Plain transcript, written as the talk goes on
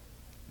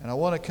And I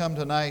want to come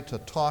tonight to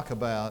talk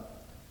about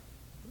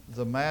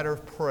the matter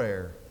of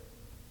prayer.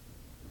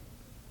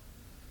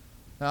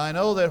 Now, I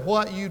know that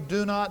what you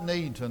do not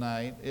need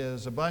tonight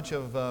is a bunch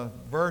of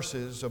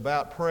verses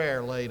about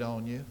prayer laid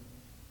on you.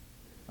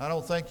 I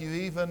don't think you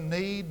even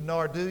need,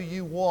 nor do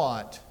you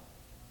want,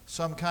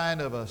 some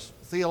kind of a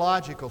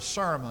theological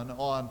sermon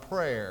on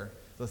prayer,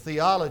 the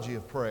theology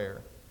of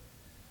prayer.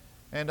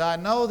 And I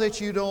know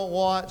that you don't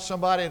want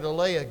somebody to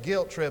lay a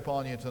guilt trip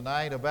on you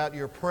tonight about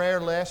your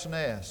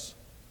prayerlessness.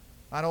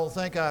 I don't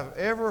think I've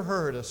ever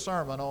heard a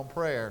sermon on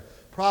prayer,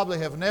 probably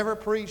have never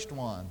preached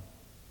one,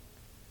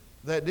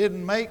 that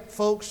didn't make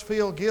folks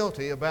feel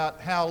guilty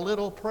about how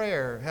little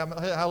prayer,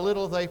 how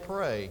little they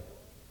pray.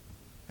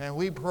 And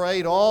we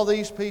prayed all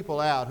these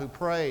people out who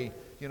pray,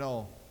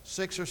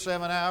 6 or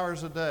 7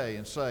 hours a day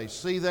and say,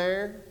 see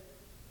there,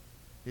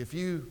 if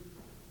you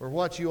were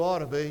what you ought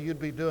to be,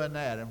 you'd be doing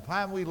that. And by the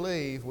time we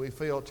leave, we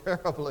feel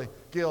terribly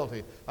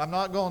guilty. I'm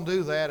not going to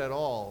do that at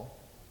all.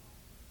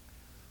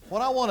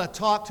 What I want to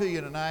talk to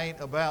you tonight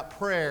about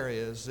prayer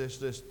is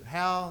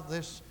how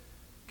this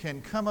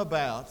can come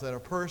about that a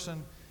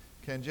person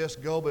can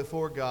just go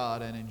before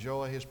God and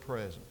enjoy His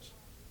presence.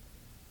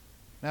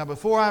 Now,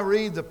 before I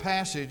read the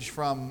passage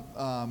from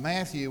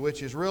Matthew,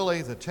 which is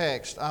really the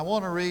text, I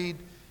want to read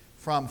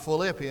from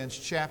Philippians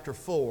chapter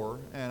 4,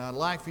 and I'd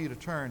like for you to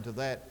turn to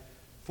that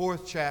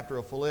 4th chapter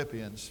of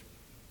Philippians.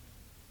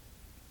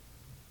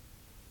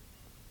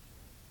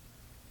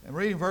 And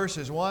reading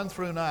verses 1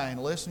 through 9,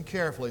 listen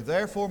carefully.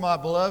 Therefore, my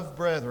beloved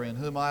brethren,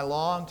 whom I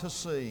long to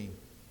see,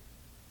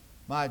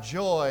 my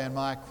joy and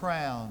my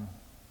crown,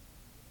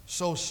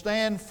 so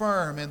stand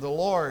firm in the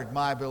Lord,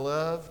 my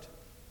beloved.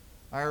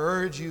 I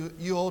urge you,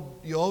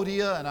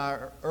 Euodia, and I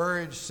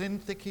urge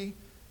Syntyche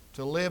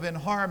to live in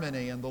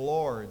harmony in the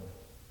Lord.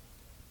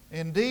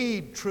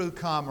 Indeed, true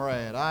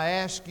comrade, I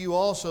ask you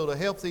also to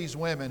help these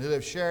women who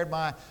have shared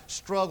my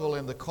struggle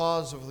in the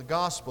cause of the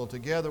gospel,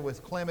 together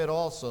with Clement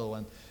also,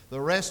 and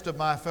the rest of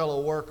my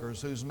fellow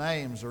workers whose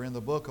names are in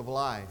the book of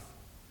life.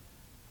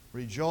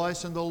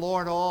 Rejoice in the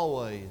Lord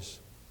always.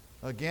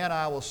 Again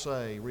I will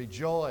say,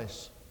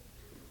 rejoice.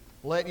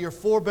 Let your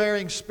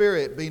forbearing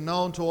spirit be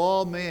known to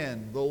all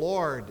men. The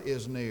Lord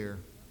is near.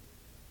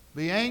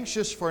 Be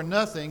anxious for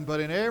nothing, but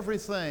in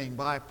everything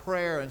by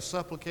prayer and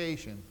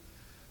supplication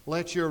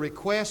let your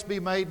requests be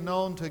made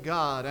known to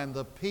God, and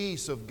the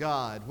peace of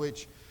God,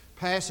 which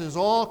passes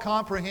all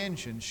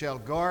comprehension, shall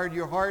guard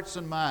your hearts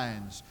and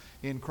minds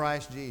in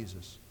Christ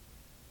Jesus.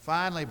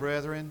 Finally,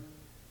 brethren,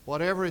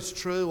 whatever is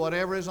true,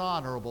 whatever is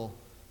honorable,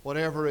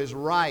 whatever is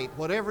right,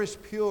 whatever is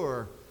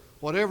pure,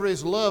 whatever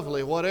is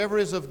lovely, whatever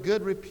is of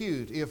good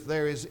repute, if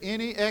there is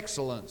any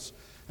excellence,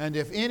 and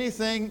if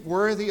anything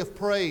worthy of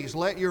praise,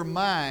 let your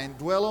mind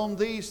dwell on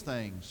these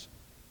things,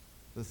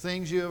 the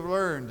things you have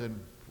learned and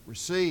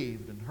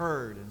received and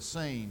heard and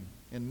seen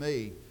in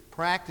me.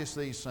 Practice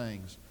these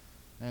things,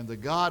 and the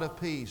God of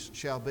peace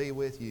shall be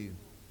with you.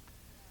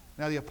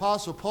 Now, the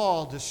Apostle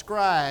Paul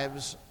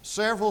describes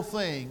several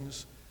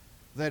things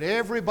that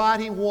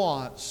everybody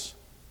wants,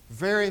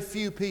 very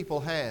few people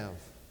have.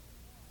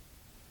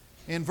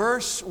 In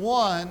verse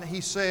 1,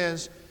 he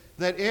says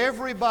that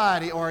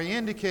everybody, or he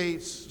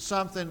indicates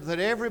something that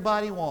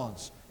everybody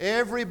wants.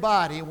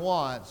 Everybody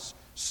wants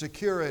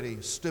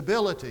security,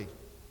 stability.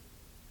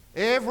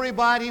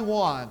 Everybody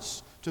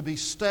wants to be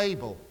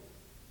stable.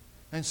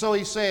 And so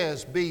he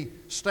says,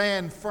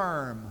 stand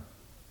firm.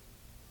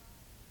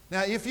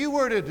 Now, if you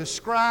were to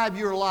describe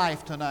your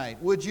life tonight,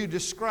 would you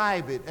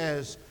describe it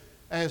as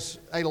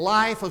a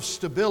life of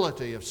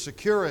stability, of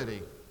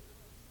security?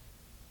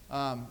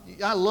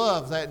 I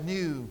love that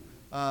new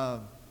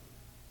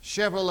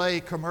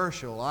Chevrolet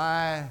commercial,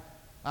 I'm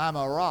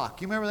a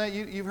rock. You remember that?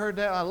 You've heard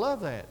that? I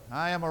love that.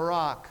 I am a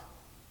rock.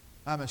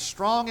 I'm as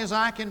strong as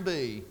I can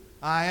be.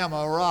 I am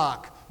a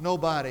rock.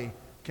 Nobody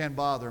can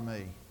bother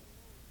me.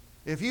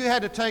 If you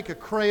had to take a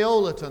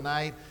Crayola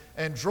tonight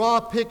and draw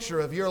a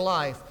picture of your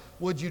life,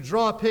 would you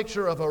draw a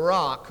picture of a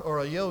rock or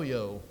a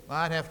yo-yo?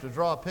 I'd have to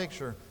draw a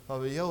picture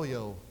of a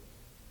yo-yo.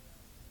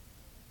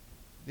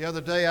 The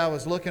other day I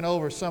was looking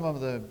over some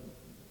of the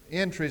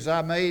entries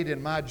I made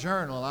in my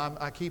journal.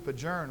 I keep a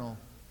journal.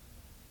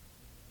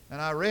 And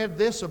I read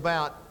this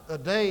about a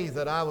day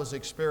that I was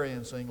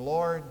experiencing.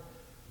 Lord,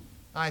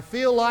 I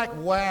feel like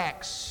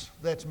wax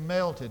that's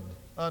melted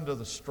under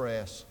the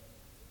stress.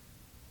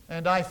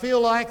 And I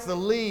feel like the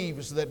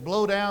leaves that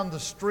blow down the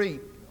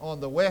street on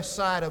the west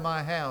side of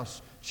my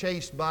house,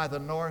 chased by the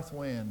north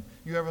wind.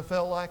 You ever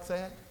felt like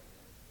that?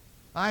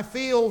 I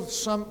feel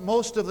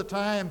most of the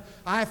time,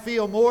 I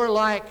feel more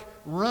like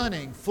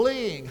running,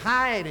 fleeing,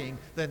 hiding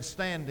than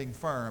standing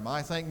firm.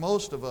 I think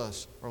most of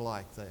us are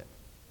like that.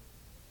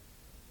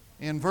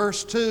 In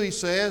verse 2, he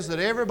says that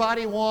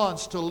everybody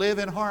wants to live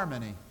in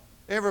harmony.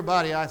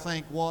 Everybody, I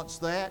think, wants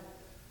that.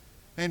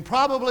 And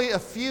probably a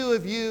few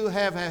of you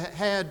have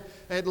had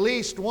at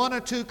least one or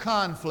two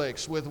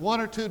conflicts with one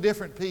or two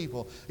different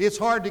people. It's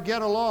hard to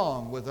get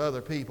along with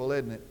other people,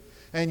 isn't it?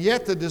 And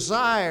yet the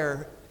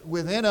desire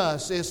within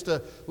us is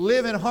to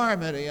live in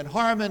harmony, and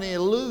harmony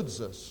eludes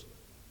us.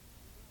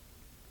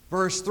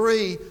 Verse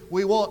 3,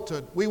 we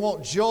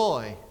want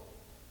joy.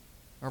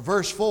 Or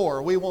verse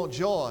 4, we want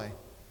joy.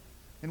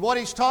 And what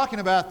he's talking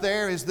about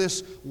there is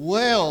this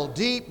well,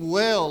 deep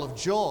well of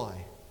joy.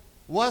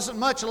 Wasn't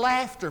much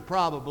laughter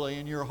probably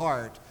in your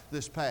heart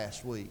this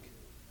past week.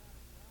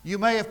 You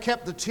may have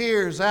kept the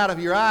tears out of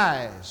your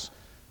eyes,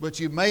 but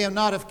you may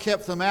not have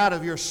kept them out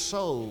of your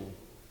soul.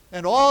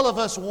 And all of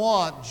us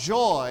want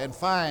joy and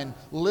find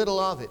little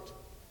of it.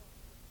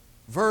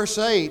 Verse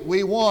 8,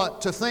 we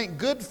want to think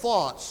good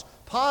thoughts,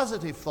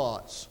 positive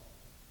thoughts.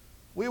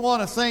 We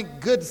want to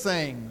think good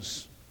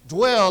things,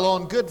 dwell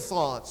on good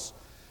thoughts.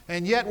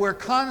 And yet we're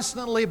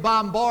constantly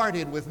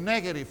bombarded with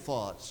negative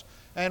thoughts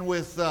and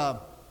with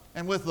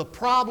the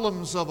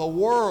problems of a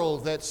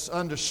world that's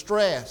under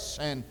stress,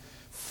 and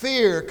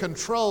fear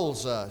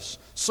controls us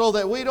so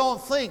that we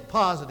don't think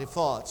positive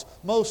thoughts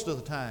most of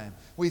the time.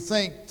 We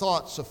think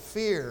thoughts of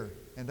fear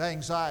and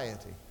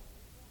anxiety.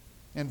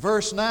 In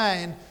verse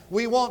 9,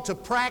 we want to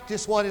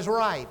practice what is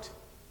right.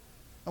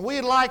 And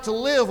we'd like to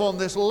live on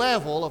this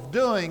level of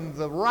doing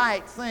the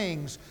right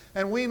things.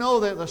 And we know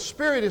that the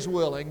spirit is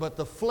willing, but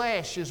the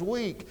flesh is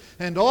weak.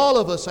 And all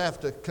of us have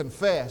to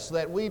confess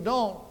that we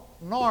don't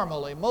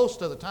normally,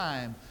 most of the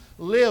time,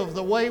 live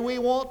the way we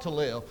want to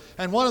live.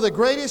 And one of the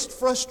greatest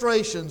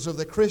frustrations of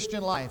the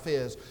Christian life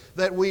is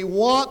that we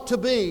want to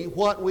be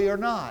what we are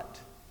not.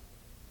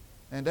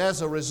 And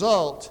as a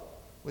result,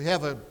 we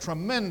have a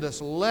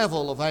tremendous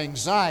level of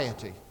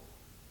anxiety.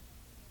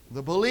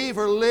 The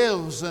believer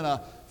lives in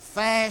a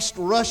fast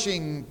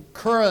rushing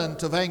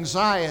current of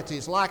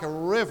anxieties like a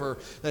river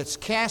that's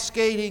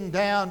cascading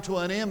down to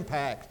an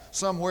impact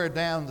somewhere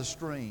down the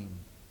stream.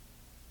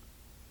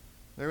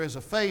 There is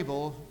a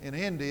fable in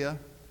India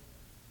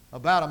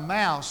about a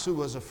mouse who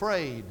was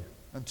afraid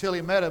until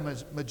he met a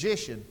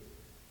magician.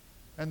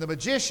 And the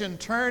magician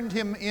turned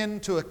him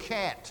into a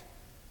cat.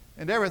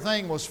 And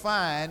everything was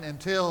fine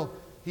until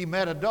he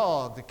met a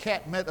dog. The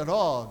cat met a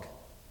dog.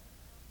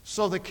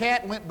 So the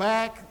cat went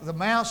back, the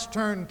mouse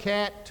turned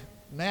cat,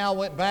 now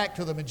went back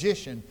to the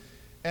magician,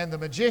 and the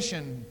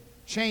magician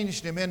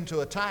changed him into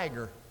a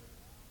tiger.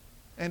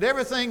 And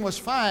everything was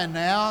fine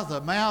now.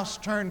 The mouse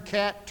turned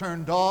cat,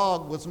 turned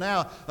dog, was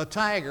now a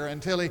tiger,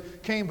 until he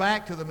came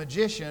back to the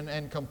magician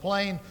and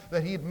complained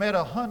that he'd met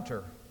a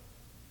hunter.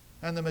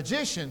 And the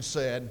magician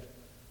said,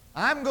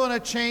 "I'm going to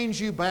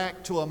change you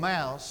back to a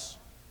mouse,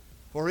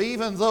 for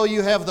even though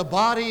you have the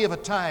body of a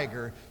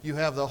tiger, you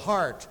have the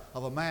heart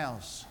of a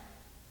mouse."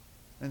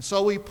 And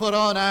so we put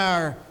on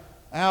our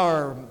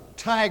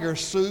tiger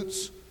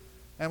suits,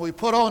 and we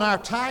put on our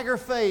tiger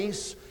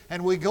face,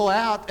 and we go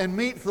out and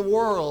meet the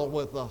world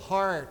with a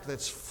heart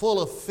that's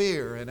full of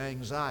fear and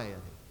anxiety.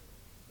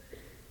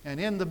 And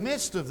in the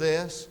midst of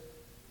this,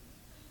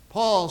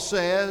 Paul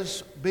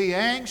says, be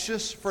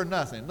anxious for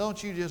nothing.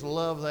 Don't you just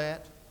love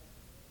that?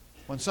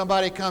 When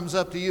somebody comes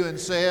up to you and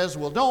says,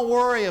 well, don't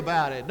worry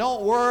about it.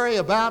 Don't worry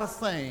about a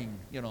thing,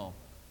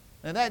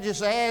 And that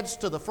just adds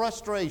to the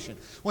frustration.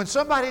 When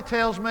somebody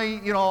tells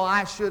me,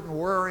 I shouldn't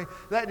worry,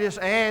 that just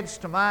adds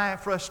to my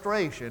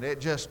frustration.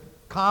 It just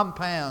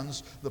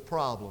compounds the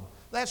problem.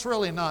 That's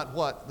really not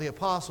what the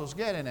apostle's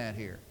getting at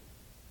here.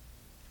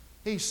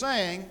 He's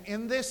saying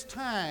in this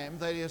time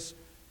that is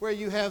where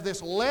you have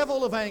this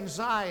level of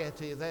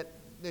anxiety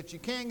that you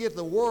can't get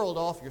the world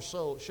off your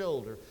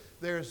shoulder,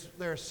 there's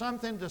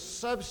something to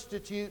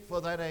substitute for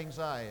that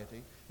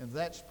anxiety, and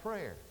that's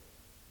prayer.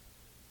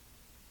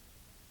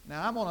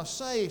 Now, I'm going to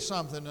say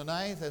something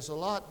tonight that's a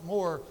lot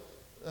more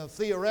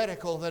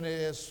theoretical than it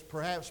is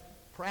perhaps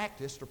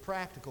practiced or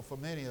practical for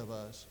many of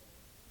us.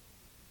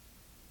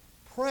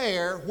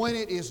 Prayer, when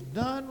it is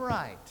done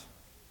right,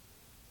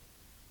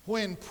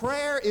 when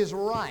prayer is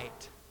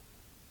right,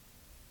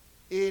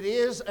 it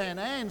is an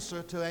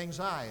answer to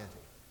anxiety.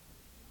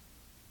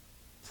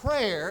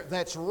 Prayer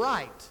that's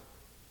right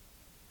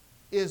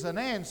is an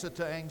answer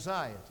to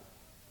anxiety.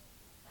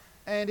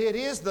 And it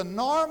is the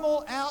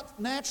normal,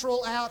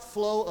 natural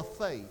outflow of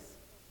faith.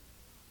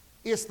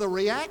 It's the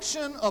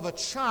reaction of a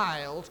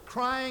child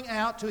crying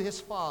out to his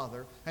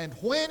father, and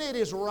when it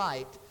is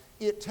right,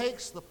 it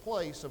takes the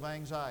place of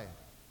anxiety.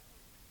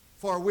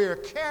 For we're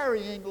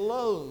carrying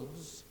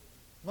loads,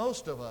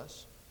 most of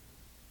us,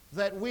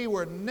 that we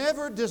were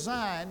never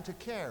designed to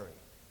carry.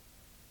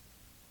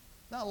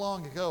 Not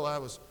long ago, I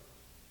was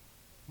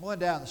going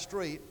down the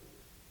street,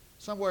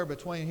 somewhere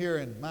between here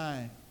and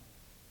my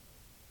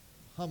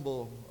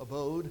humble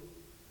abode,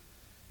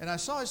 and I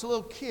saw this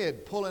little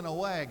kid pulling a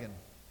wagon,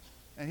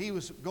 and he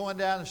was going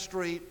down the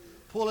street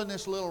pulling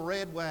this little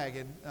red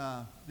wagon,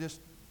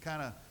 just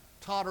kind of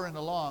tottering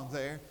along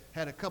there,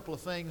 had a couple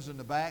of things in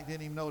the back,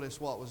 didn't even notice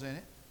what was in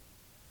it.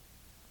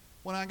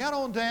 When I got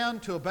on down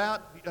to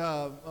about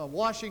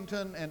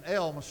Washington and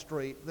Elm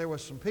Street, there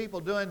was some people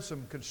doing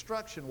some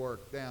construction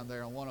work down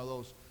there on one of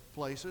those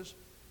places.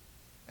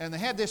 And they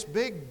had this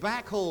big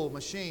backhoe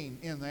machine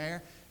in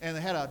there, and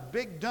they had a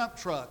big dump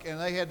truck, and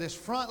they had this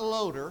front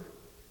loader,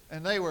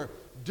 and they were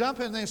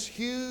dumping this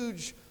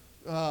huge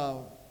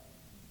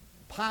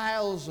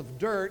piles of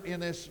dirt in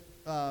this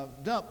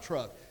dump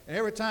truck. And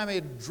every time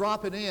he'd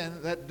drop it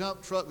in, that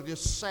dump truck would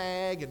just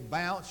sag and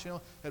bounce,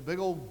 had big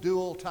old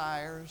dual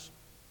tires.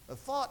 A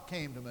thought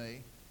came to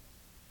me.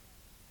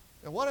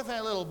 And what if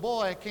that little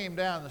boy came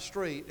down the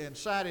street and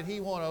decided he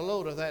wanted a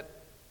load of that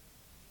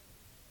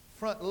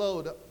front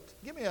load?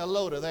 Give me a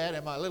load of that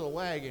in my little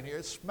wagon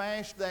here.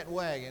 Smashed that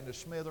wagon to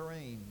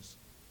smithereens.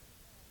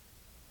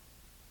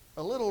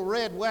 A little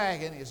red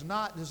wagon is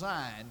not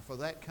designed for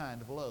that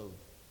kind of load.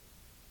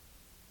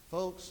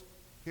 Folks,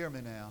 hear me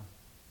now.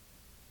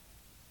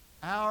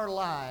 Our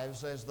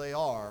lives as they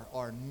are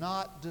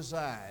not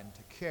designed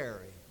to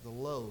carry the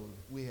load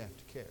we have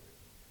to carry.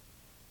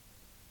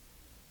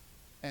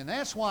 And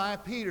that's why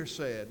Peter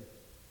said,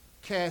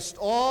 cast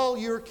all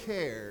your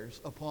cares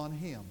upon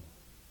Him.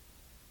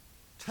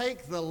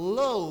 Take the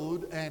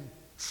load and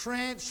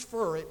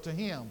transfer it to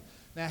Him.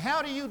 Now,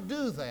 how do you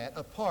do that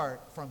apart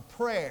from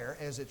prayer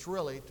as it's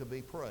really to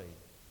be prayed?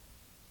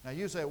 Now,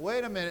 you say,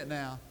 wait a minute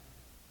now.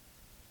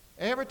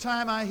 Every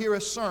time I hear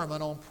a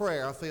sermon on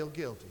prayer, I feel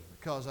guilty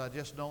because I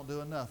just don't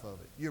do enough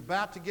of it. You're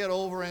about to get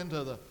over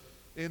into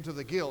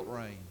the guilt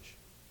range.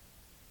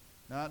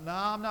 Now, no,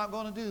 I'm not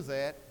going to do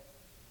that.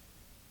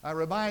 I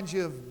remind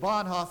you of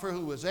Bonhoeffer,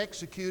 who was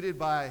executed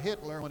by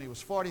Hitler when he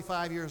was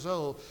 45 years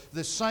old.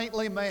 This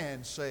saintly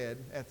man said,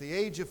 at the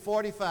age of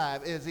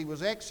 45, as he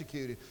was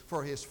executed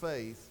for his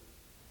faith,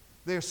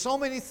 there's so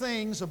many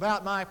things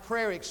about my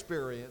prayer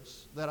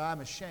experience that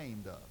I'm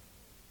ashamed of.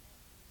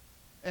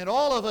 And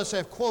all of us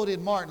have quoted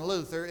Martin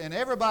Luther, and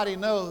everybody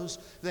knows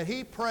that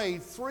he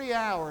prayed 3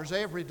 hours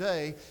every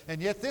day,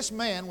 and yet this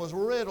man was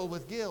riddled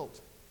with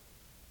guilt.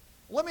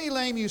 Let me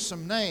name you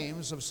some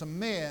names of some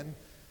men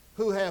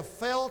who have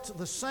felt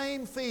the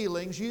same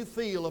feelings you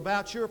feel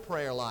about your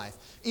prayer life.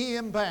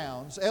 E.M.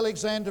 Bounds,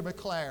 Alexander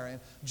McLaren,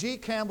 G.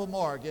 Campbell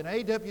Morgan,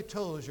 A.W.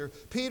 Tozier,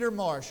 Peter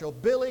Marshall,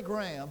 Billy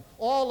Graham,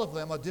 all of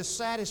them are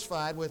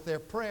dissatisfied with their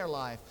prayer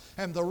life.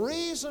 And the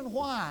reason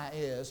why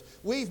is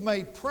we've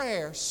made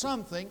prayer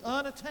something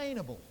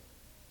unattainable.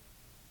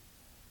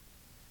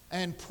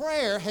 And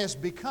prayer has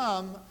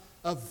become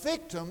a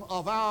victim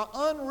of our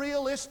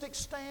unrealistic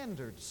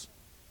standards.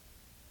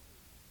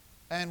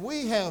 And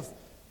we have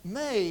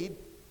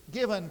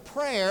given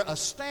prayer a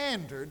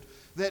standard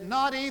that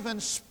not even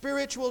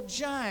spiritual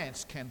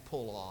giants can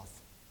pull off.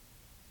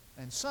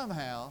 And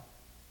somehow,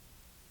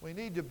 we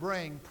need to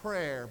bring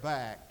prayer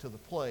back to the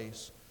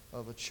place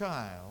of a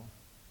child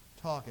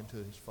talking to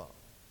his father.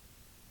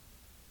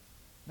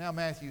 Now,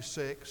 Matthew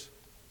 6.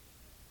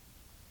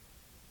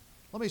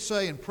 Let me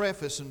say in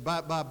preface and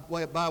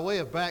by way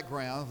of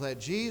background that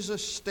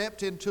Jesus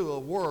stepped into a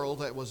world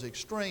that was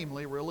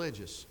extremely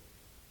religious.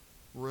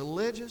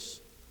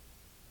 Religious?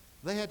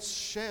 They had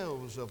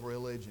shells of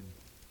religion.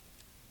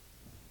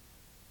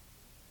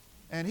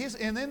 And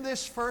in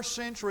this first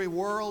century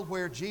world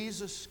where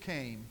Jesus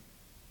came,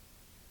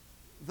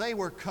 they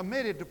were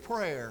committed to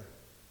prayer.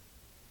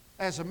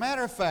 As a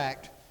matter of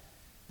fact,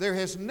 there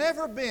has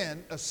never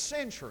been a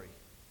century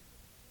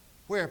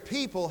where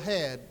people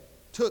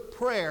took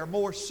prayer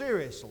more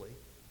seriously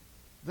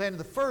than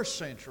the first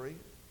century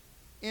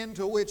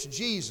into which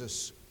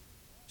Jesus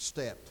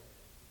stepped.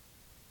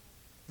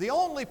 The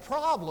only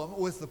problem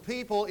with the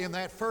people in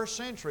that first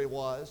century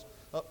was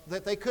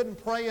that they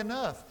couldn't pray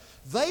enough.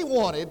 They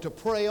wanted to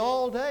pray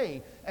all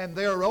day, and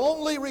their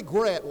only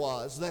regret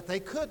was that they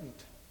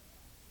couldn't.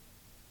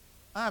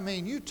 I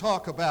mean, you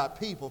talk about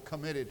people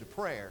committed to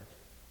prayer.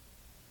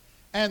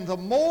 And the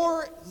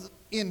more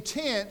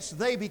intense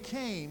they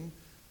became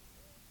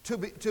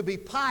to be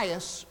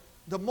pious,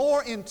 the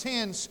more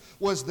intense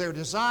was their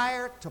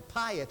desire to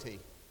piety.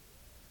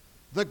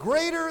 The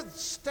greater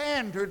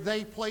standard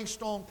they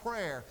placed on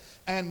prayer,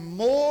 and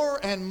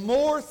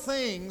more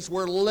things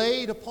were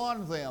laid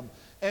upon them.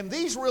 And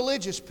these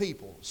religious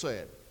people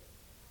said,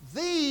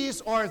 these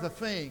are the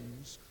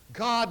things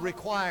God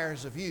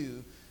requires of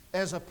you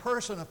as a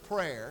person of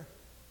prayer.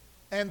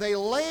 And they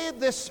laid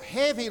this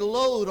heavy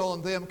load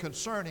on them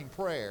concerning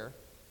prayer,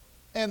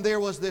 and there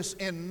was this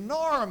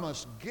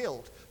enormous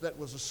guilt that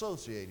was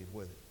associated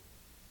with it.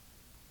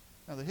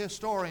 Now, the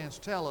historians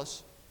tell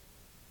us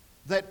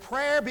that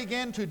prayer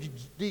began to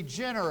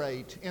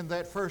degenerate in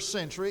that first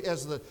century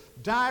as the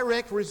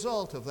direct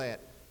result of that.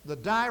 The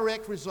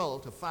direct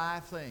result of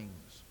 5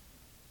 things.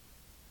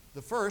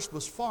 The first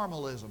was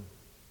formalism.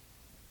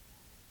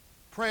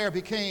 Prayer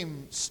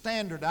became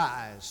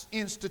standardized,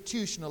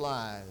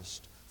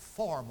 institutionalized,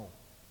 formal.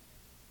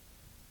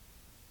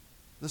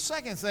 The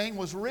second thing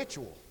was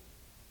ritual.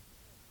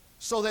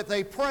 So that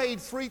they prayed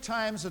 3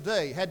 times a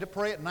day. Had to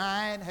pray at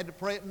 9, had to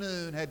pray at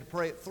noon, had to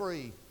pray at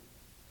 3.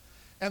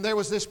 And there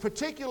was this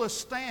particular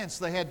stance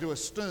they had to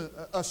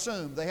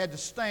assume. They had to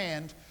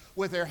stand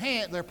with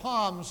their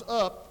palms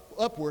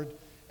upward,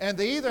 and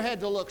they either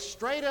had to look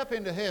straight up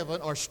into heaven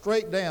or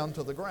straight down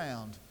to the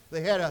ground.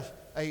 They had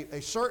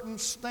a certain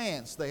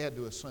stance they had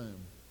to assume.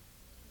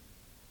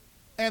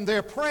 And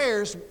their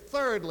prayers,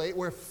 thirdly,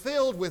 were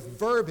filled with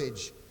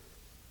verbiage.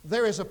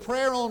 There is a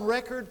prayer on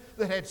record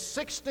that had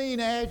 16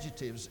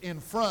 adjectives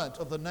in front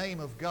of the name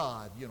of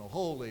God.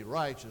 Holy,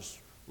 righteous,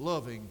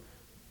 loving,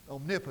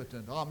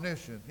 omnipotent,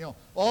 omniscient,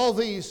 all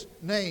these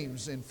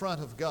names in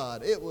front of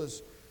God. It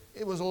was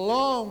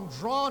long,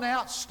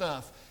 drawn-out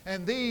stuff,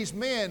 and these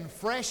men,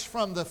 fresh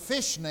from the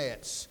fish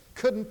nets,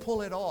 couldn't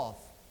pull it off.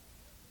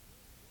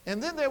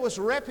 And then there was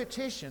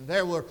repetition.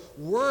 There were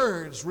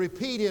words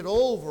repeated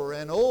over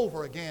and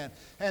over again.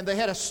 And they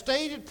had a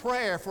stated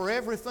prayer for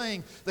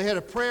everything. They had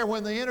a prayer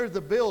when they entered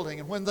the building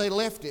and when they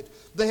left it.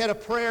 They had a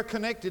prayer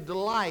connected to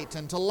light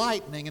and to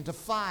lightning and to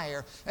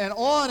fire. And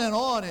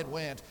on it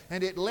went.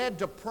 And it led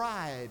to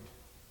pride.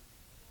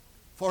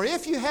 For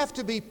if you have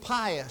to be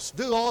pious,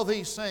 do all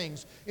these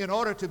things in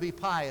order to be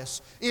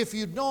pious. If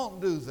you don't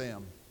do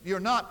them, you're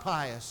not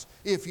pious.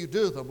 If you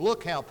do them,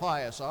 look how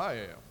pious I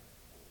am.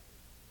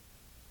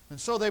 And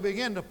so they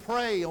began to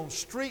pray on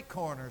street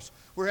corners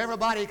where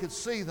everybody could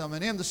see them,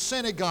 and in the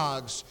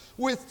synagogues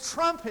with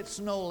trumpets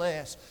no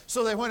less.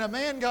 So that when a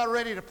man got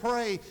ready to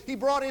pray, he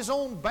brought his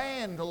own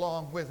band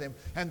along with him.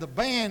 And the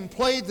band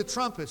played the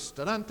trumpets,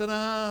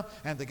 da-dun-da-dun,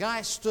 and the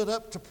guy stood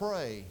up to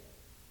pray.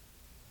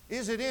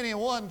 Is it any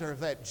wonder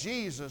that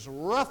Jesus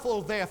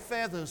ruffled their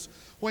feathers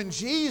when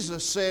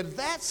Jesus said,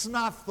 "That's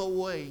not the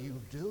way you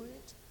do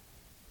it"?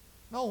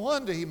 No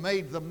wonder he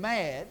made them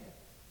mad.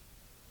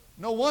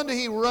 No wonder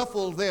he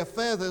ruffled their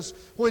feathers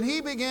when he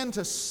began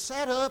to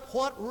set up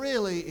what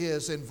really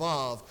is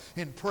involved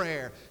in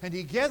prayer. And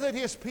he gathered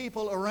his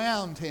people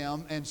around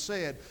him and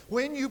said,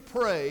 when you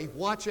pray,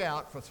 watch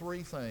out for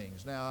three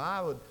things.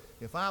 Now,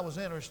 if I was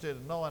interested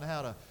in knowing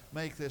how to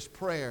make this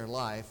prayer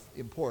life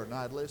important,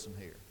 I'd listen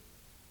here.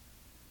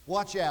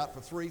 Watch out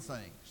for three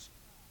things.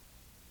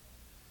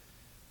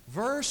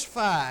 Verse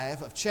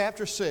 5 of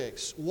chapter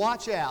 6,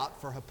 watch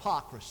out for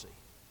hypocrisy.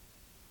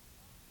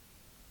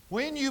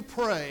 When you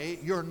pray,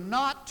 you're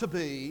not to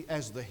be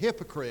as the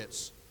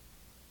hypocrites,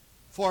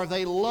 for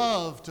they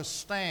love to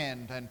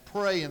stand and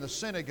pray in the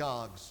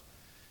synagogues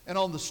and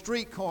on the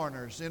street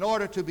corners in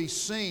order to be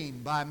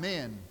seen by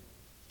men.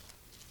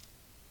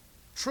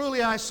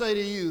 Truly I say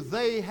to you,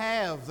 they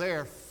have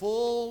their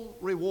full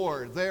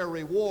reward, their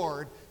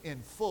reward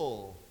in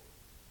full.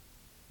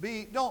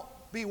 Don't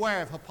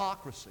beware of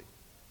hypocrisy.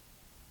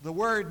 The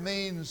word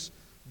means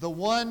the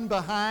one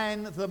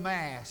behind the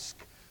mask.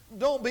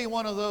 Don't be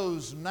one of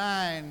those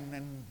 9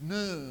 and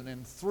noon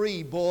and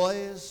 3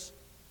 boys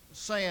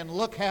saying,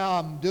 look how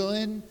I'm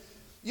doing.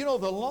 You know,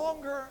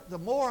 the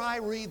more I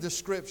read the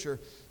Scripture,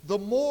 the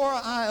more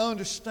I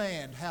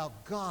understand how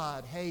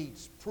God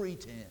hates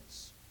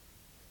pretense.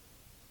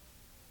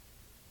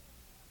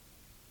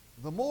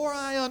 The more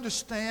I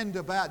understand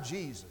about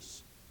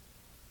Jesus,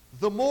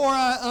 the more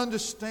I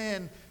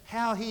understand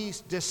how He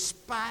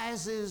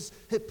despises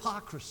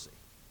hypocrisy.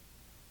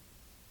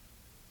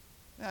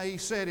 Now, He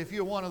said if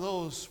you're one of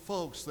those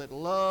folks that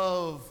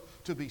love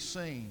to be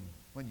seen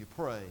when you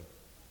pray,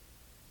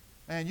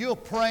 and you're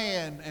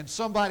praying and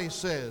somebody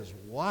says,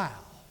 wow,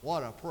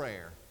 what a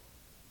prayer.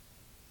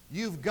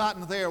 You've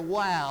gotten their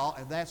wow,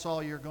 and that's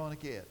all you're going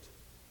to get.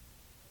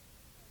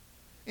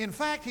 In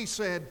fact, He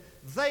said,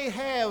 they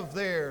have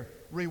their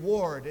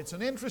reward. It's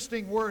an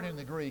interesting word in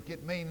the Greek.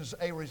 It means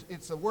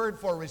it's a word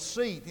for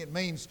receipt. It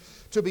means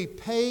to be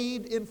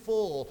paid in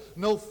full,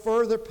 no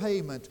further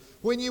payment.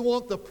 When you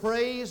want the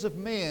praise of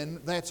men,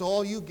 that's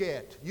all you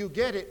get. You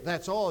get it,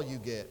 that's all you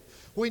get.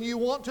 When you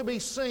want to be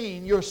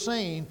seen, you're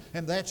seen,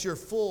 and that's your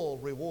full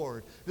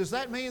reward. Does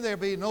that mean there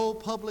be no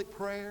public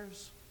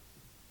prayers?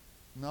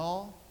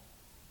 No.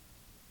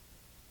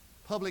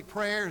 Public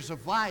prayers are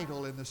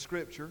vital in the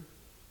Scripture.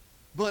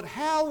 But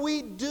how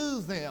we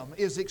do them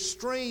is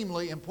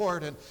extremely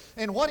important.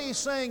 And what he's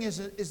saying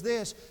is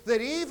this,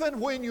 that even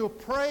when you're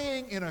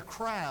praying in a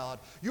crowd,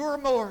 you're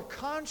more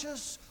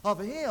conscious of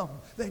Him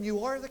than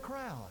you are the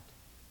crowd.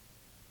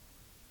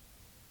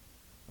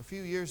 A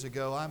few years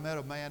ago, I met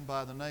a man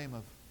by the name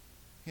of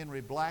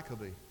Henry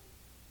Blackaby.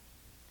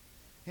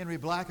 Henry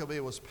Blackaby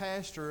was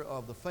pastor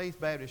of the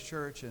Faith Baptist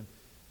Church in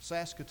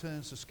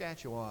Saskatoon,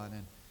 Saskatchewan,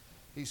 and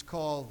he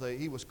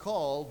was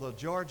called the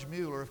George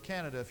Mueller of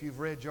Canada. If you've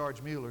read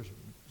George Mueller's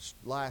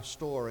life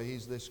story,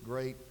 he's this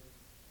great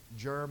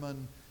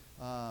German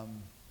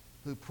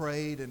who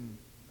prayed and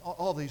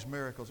all these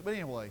miracles. But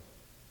anyway,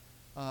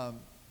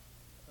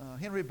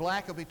 Henry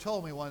Blackaby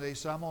told me one day, he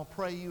said, I'm going to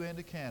pray you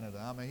into Canada.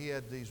 I mean, he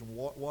had these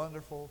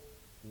wonderful,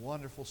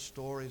 wonderful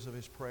stories of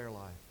his prayer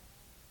life.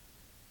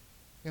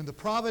 In the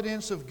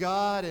providence of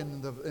God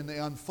and in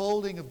the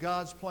unfolding of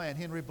God's plan,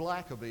 Henry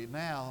Blackaby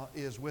now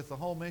is with the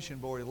Home Mission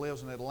Board. He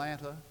lives in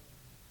Atlanta.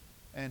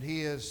 And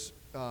he is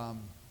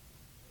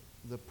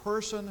the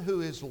person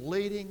who is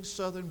leading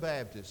Southern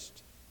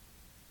Baptist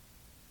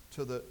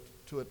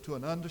to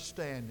an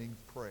understanding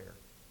of prayer.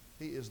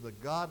 He is the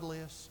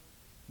godliest,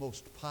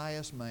 most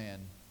pious man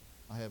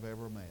I have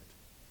ever met.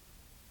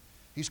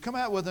 He's come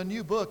out with a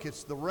new book.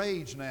 It's the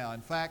rage now.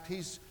 In fact,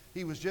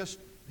 he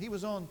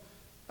was on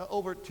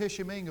over at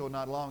Tishomingo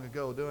not long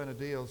ago doing a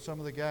deal. Some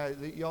of the guys,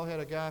 y'all had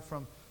a guy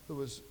who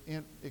was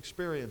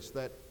experienced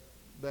that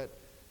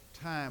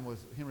time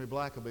with Henry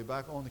Blackaby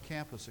back on the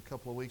campus a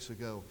couple of weeks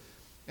ago.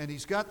 And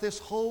he's got this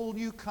whole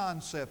new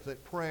concept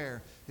that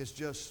prayer is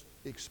just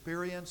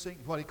experiencing,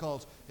 what he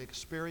calls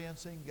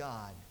experiencing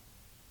God.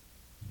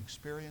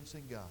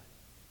 Experiencing God.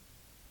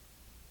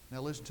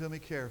 Now listen to me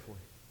carefully.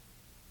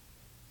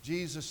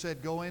 Jesus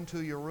said, go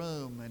into your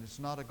room, and it's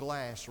not a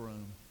glass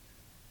room.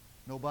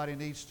 Nobody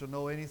needs to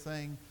know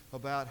anything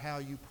about how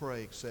you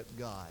pray except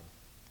God.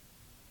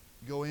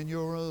 Go in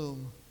your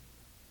room,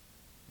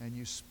 and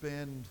you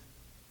spend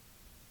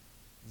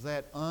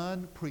that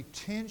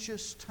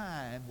unpretentious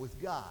time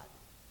with God.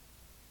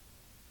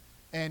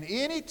 And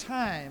any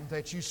time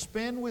that you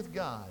spend with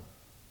God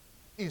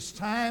is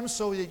time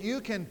so that you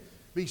can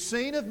be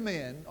seen of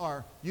men,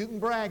 or you can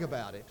brag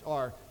about it,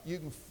 or you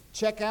can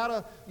check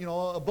out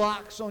a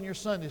box on your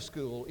Sunday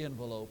school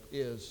envelope,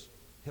 is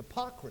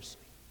hypocrisy.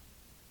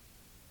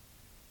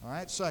 All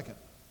right, second.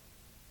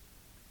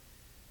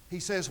 He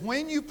says,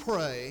 when you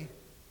pray,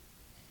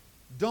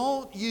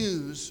 don't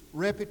use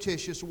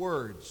repetitious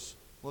words.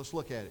 Let's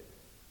look at it.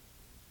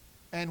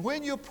 And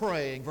when you're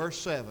praying, verse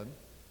 7,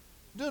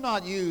 do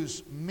not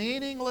use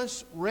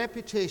meaningless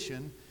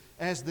repetition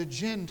as the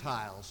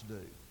Gentiles do.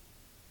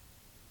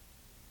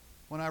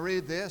 When I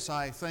read this,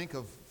 I think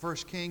of 1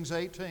 Kings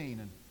 18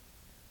 and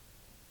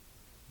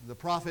the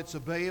prophets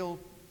of Baal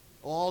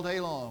all day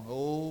long.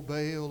 Oh,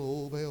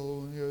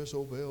 Baal, yes,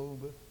 oh, Baal.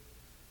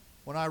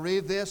 When I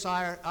read this,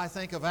 I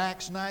think of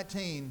Acts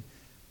 19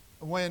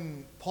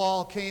 when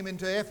Paul came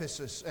into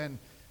Ephesus and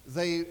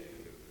the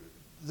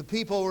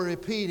people were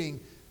repeating,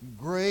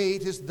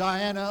 great is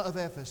Diana of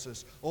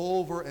Ephesus,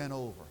 over and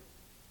over.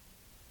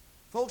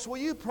 Folks, will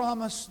you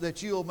promise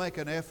that you'll make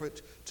an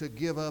effort to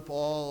give up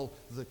all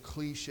the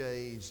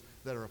cliches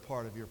that are a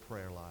part of your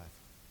prayer life?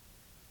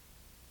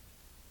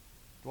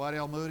 Dwight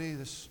L. Moody,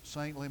 this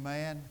saintly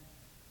man,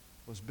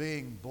 was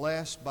being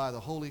blessed by the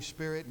Holy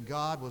Spirit, and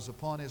God was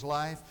upon his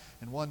life.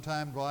 And one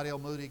time Dwight L.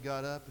 Moody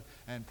got up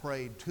and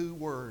prayed 2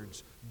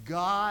 words.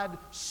 God,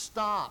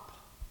 stop.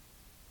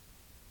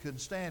 Couldn't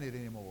stand it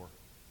anymore.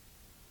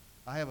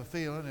 I have a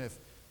feeling if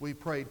we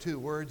prayed 2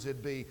 words,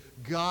 it'd be,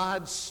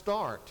 God,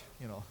 start.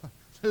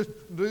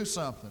 Do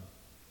something.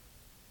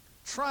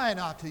 Try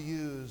not to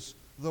use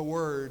the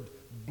word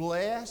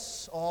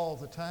bless all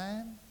the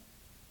time.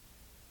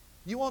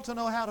 You want to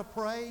know how to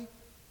pray?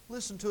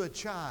 Listen to a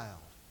child.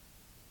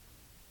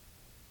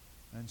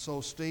 And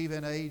so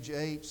Stephen, age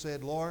 8,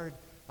 said, Lord,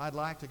 I'd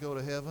like to go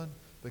to heaven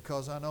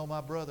because I know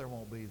my brother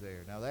won't be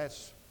there. Now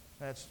that's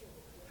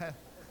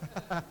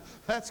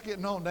that's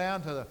getting on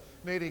down to the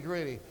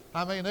nitty-gritty.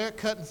 I mean, they're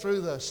cutting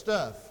through the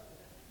stuff.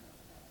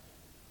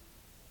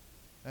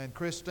 And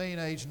Christine,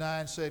 age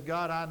 9, said,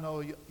 God, I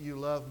know you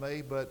love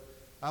me, but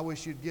I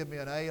wish you'd give me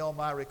an A on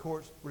my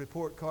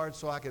report card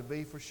so I could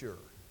be for sure.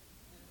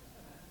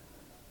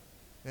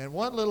 And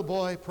one little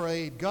boy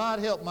prayed, God,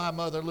 help my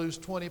mother lose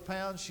 20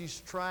 pounds.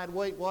 She's tried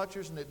Weight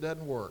Watchers and it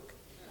doesn't work.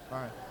 All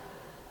right.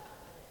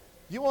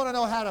 You want to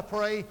know how to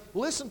pray?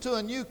 Listen to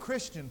a new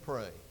Christian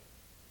pray.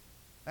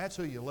 That's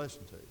who you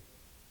listen to.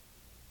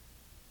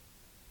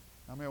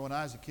 I remember when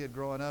I was a kid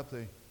growing up,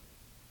 the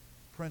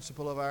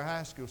principal of our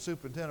high school,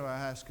 superintendent of our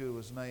high school,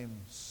 was named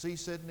C.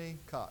 Sidney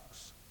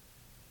Cox.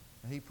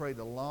 And he prayed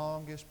the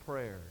longest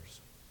prayers.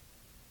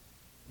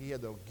 He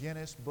had the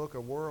Guinness Book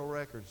of World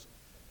Records.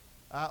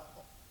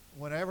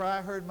 Whenever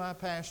I heard my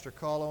pastor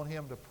call on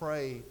him to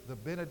pray the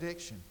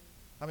benediction,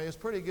 I mean, it's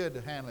pretty good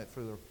to handle it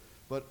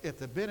but at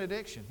the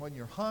benediction, when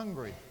you're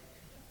hungry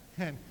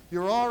and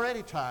you're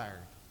already tired,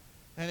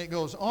 and it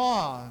goes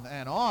on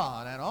and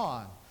on and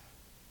on.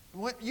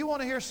 When you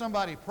want to hear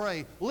somebody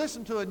pray,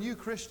 listen to a new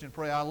Christian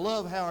pray. I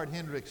love Howard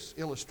Hendricks'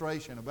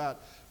 illustration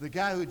about the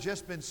guy who had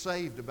just been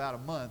saved about a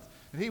month.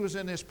 And he was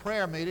in this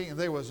prayer meeting, and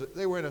they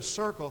were in a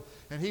circle,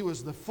 and he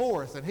was the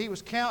 4th, and he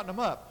was counting them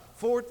up.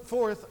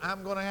 Fourth,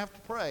 I'm going to have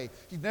to pray.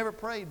 He'd never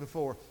prayed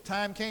before.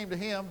 Time came to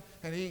him,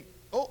 and he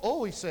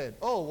said,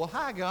 well,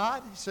 hi,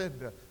 God. He said,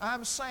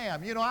 I'm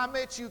Sam. I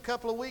met you a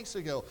couple of weeks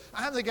ago.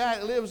 I'm the guy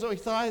that lives over.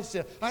 I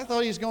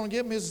thought he was going to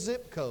give him his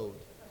zip code.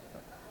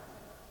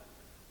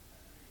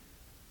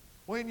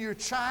 When your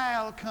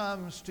child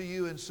comes to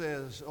you and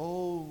says,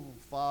 oh,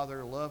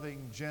 Father,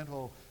 loving,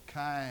 gentle,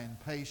 kind,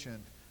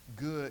 patient,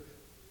 good,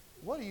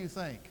 what do you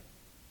think?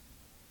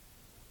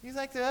 You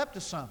think they're up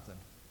to something.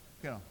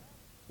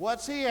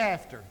 What's he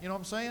after? You know what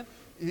I'm saying?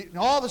 And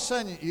all of a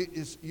sudden,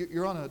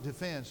 you're on a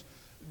defense.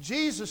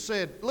 Jesus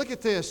said, look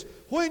at this.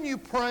 When you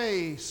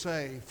pray,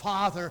 say,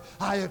 Father,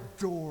 I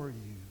adore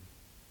you.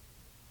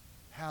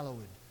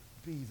 Hallowed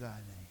be thy name.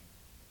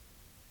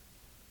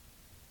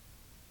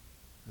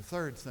 The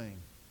third thing,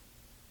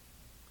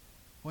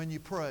 when you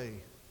pray,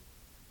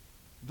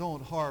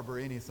 don't harbor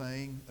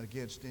anything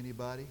against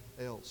anybody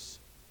else.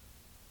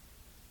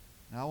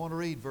 Now I want to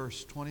read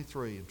verse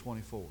 23 and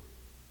 24.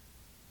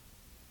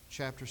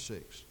 Chapter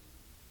 6.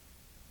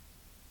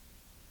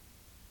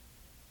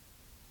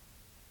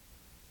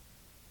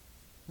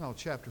 No,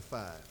 chapter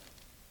 5. It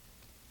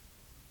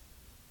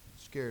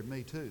scared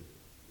me too.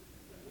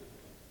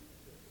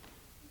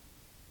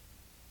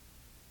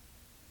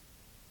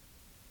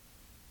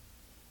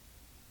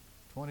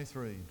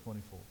 (23 and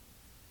 24).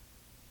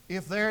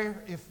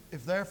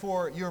 If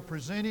therefore you're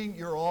presenting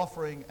your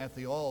offering at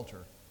the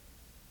altar,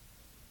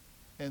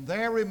 and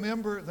there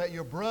remember that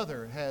your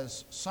brother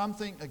has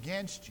something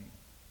against you,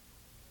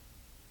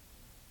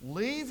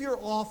 leave your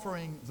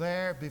offering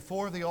there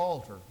before the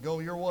altar. Go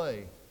your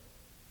way.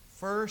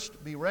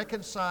 First be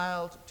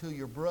reconciled to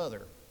your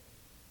brother,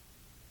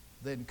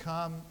 then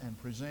come and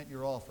present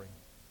your offering.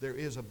 There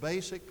is a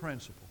basic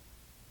principle.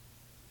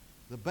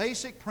 The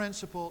basic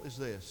principle is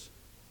this: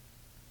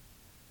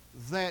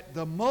 that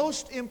the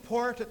most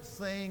important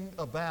thing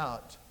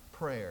about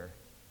prayer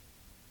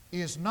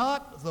is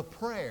not the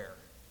prayer,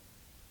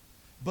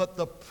 but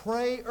the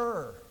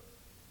prayer.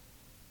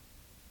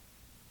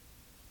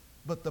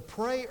 But the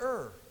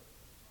prayer.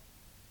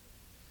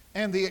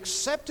 And the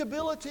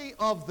acceptability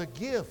of the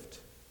gift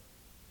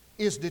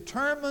is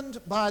determined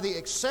by the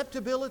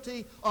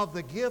acceptability of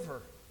the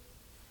giver.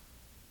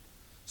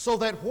 So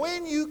that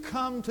when you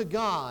come to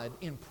God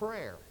in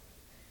prayer,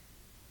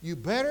 you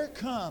better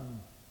come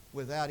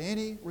without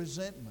any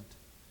resentment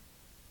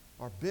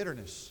or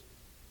bitterness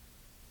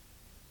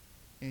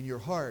in your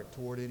heart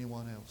toward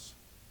anyone else.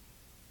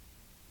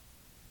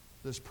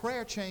 Does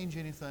prayer change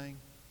anything?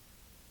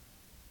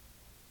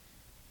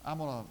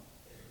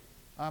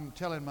 I'm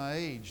telling my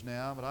age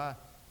now, but I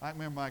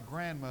remember my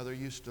grandmother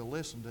used to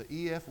listen to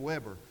E.F.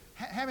 Weber.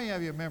 How many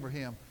of you remember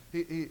him?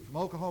 He from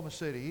Oklahoma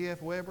City.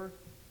 E.F. Weber?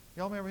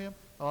 Y'all remember him?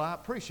 Oh, I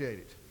appreciate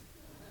it.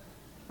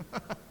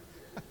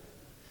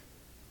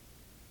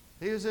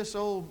 He was this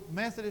old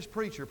Methodist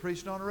preacher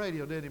preaching on the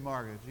radio, didn't he,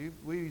 Margaret?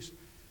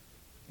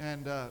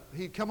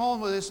 He'd come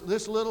on with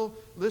this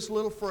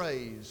little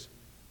phrase: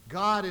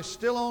 God is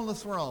still on the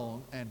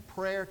throne, and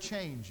prayer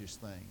changes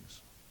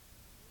things.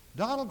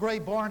 Donald Gray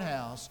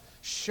Barnhouse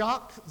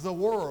shocked the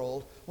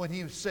world when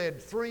he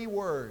said 3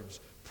 words: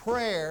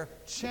 prayer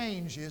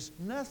changes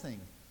nothing.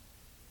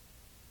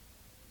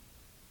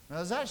 Now,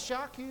 does that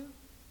shock you?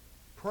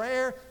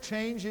 Prayer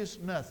changes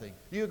nothing.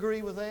 Do you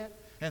agree with that?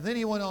 And then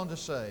he went on to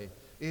say,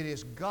 it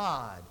is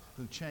God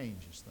who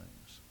changes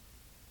things,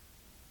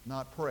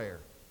 not prayer.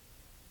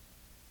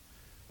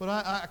 But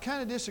I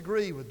kind of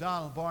disagree with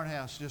Donald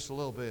Barnhouse just a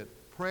little bit.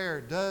 Prayer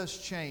does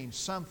change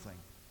something.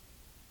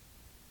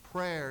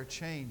 Prayer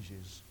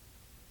changes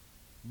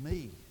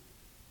me.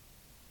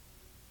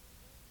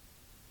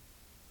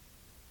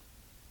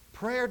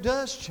 Prayer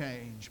does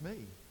change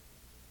me.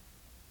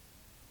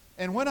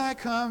 And when I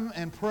come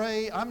and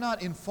pray, I'm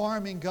not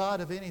informing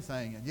God of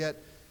anything. And yet,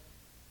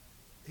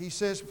 He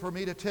says for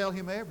me to tell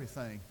Him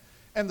everything.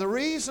 And the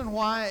reason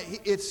why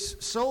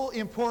it's so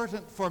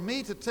important for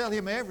me to tell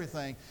Him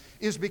everything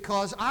is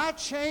because I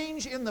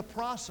change in the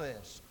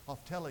process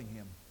of telling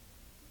Him.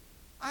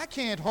 I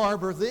can't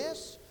harbor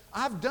this.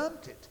 I've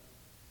dumped it.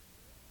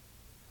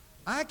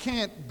 I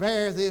can't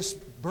bear this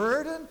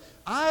burden.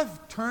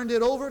 I've turned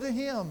it over to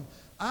Him.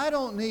 I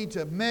don't need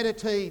to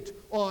meditate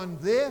on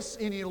this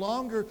any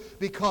longer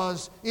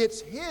because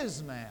it's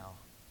His now.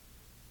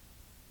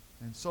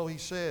 And so He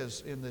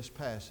says in this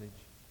passage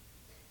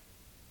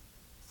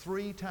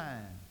 3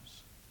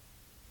 times,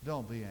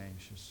 don't be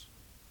anxious.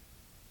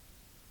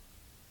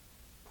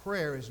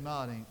 Prayer is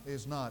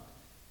not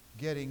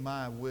getting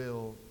my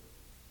will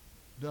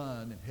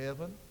done in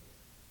heaven.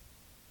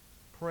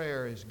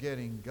 Prayer is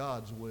getting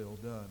God's will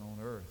done on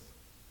earth.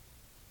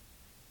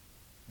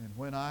 And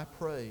when I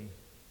pray,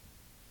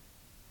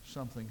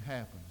 something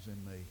happens in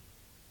me.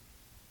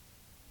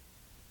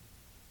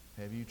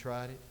 Have you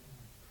tried it?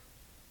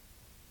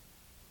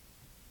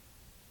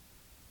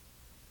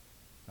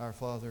 Our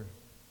Father,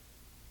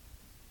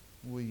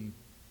 we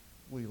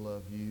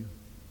love You.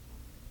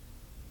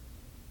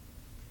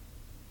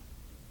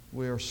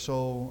 We are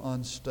so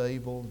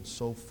unstable and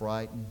so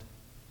frightened.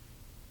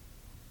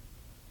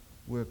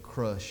 We're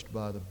crushed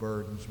by the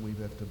burdens we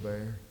have to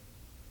bear.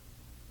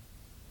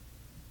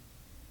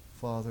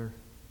 Father,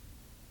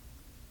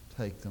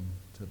 take them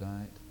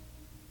tonight.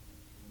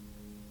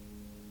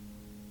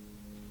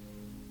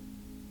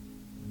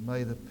 And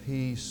may the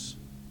peace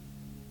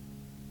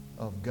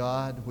of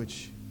God,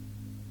 which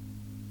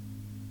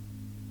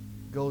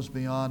goes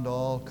beyond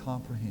all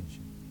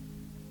comprehension,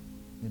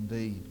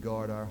 indeed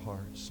guard our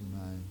hearts and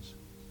minds.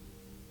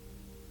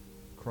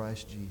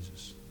 Christ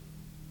Jesus.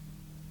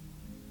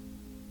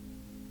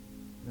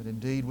 That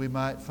indeed we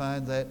might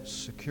find that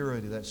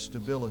security, that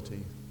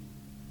stability,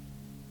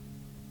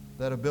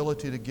 that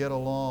ability to get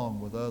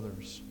along with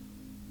others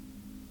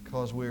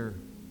because we're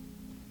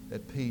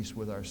at peace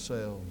with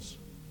ourselves.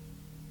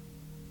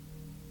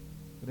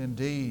 But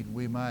indeed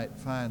we might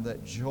find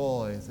that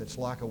joy that's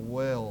like a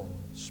well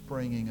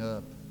springing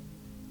up.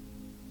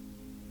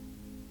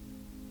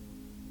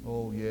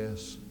 Oh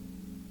yes.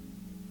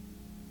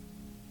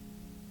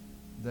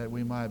 That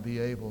we might be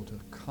able to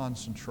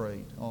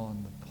concentrate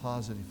on the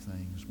positive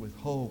things with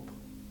hope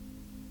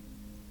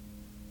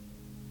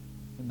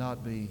and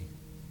not be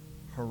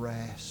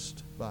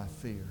harassed by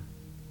fear.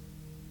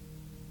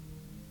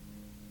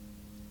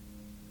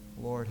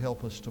 Lord,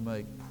 help us to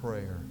make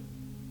prayer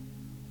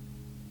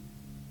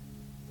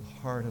the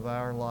heart of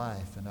our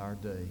life and our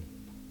day.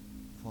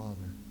 Father,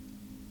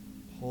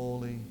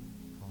 Holy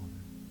Father,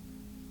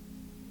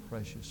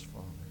 precious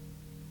Father.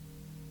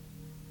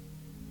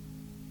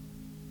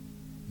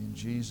 In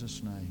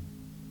Jesus' name.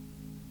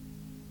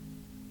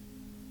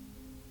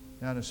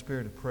 Now in a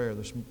spirit of prayer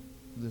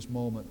this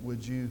moment,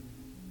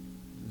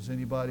 is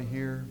anybody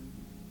here,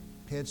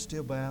 head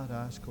still bowed,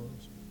 eyes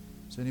closed?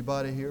 Is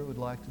anybody here who would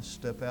like to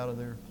step out of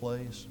their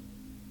place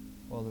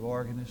while the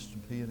organist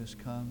and pianist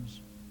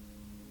comes?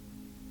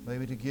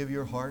 Maybe to give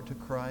your heart to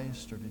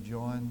Christ or to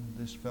join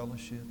this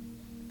fellowship,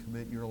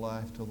 commit your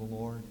life to the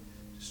Lord.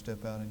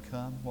 Step out and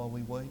come while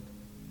we wait.